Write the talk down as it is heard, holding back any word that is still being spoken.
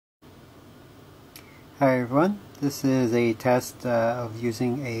Hi everyone, this is a test of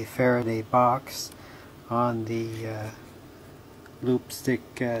using a Faraday box on the loop stick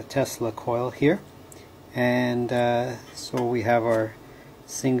Tesla coil here. And so we have our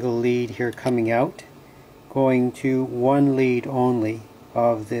single lead here coming out, going to one lead only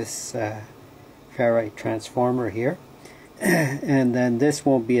of this ferrite transformer here. And then this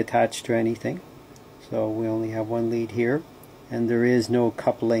won't be attached to anything, so we only have one lead here. And there is no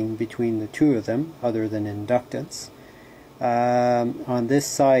coupling between the two of them other than inductance. On this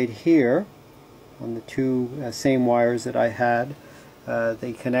side here, on the two same wires that I had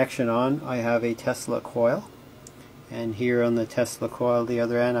the connection on, I have a Tesla coil. And here on the Tesla coil, the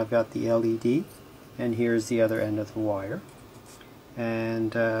other end, I've got the LED. And here's the other end of the wire.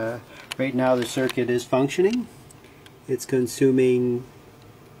 And right now the circuit is functioning. It's consuming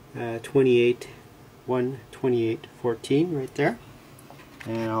 128.14 right there,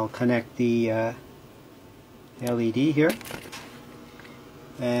 and I'll connect the LED here,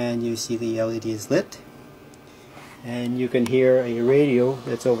 and you see the LED is lit, and you can hear a radio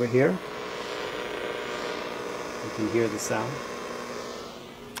that's over here. You can hear the sound.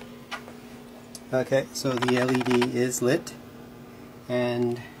 Okay, so the LED is lit,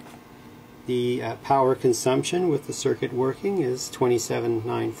 and the power consumption with the circuit working is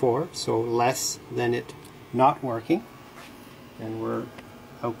 2794, so less than it not working. And we're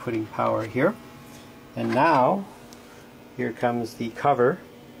outputting power here. And now, here comes the cover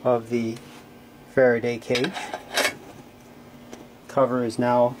of the Faraday cage. Cover is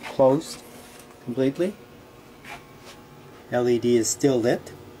now closed completely. LED is still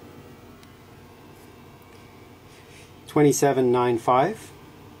lit. 2795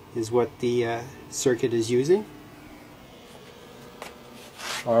 is what the circuit is using.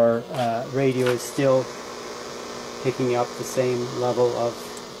 Our radio is still picking up the same level of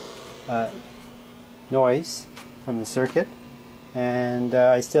noise from the circuit, and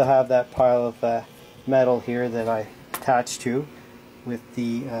I still have that pile of metal here that I attached to with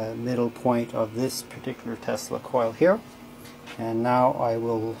the middle point of this particular Tesla coil here. And now I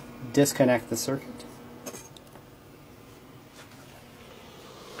will disconnect the circuit.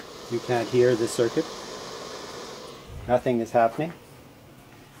 You can't hear the circuit. Nothing is happening.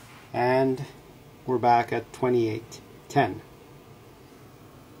 And we're back at 2810.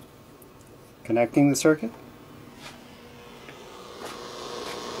 Connecting the circuit.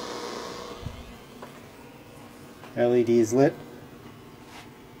 LED is lit.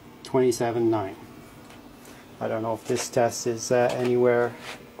 27.9. I don't know if this test is anywhere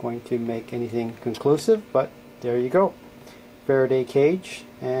going to make anything conclusive, but there you go. Faraday cage,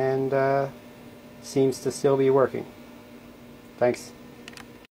 and seems to still be working. Thanks.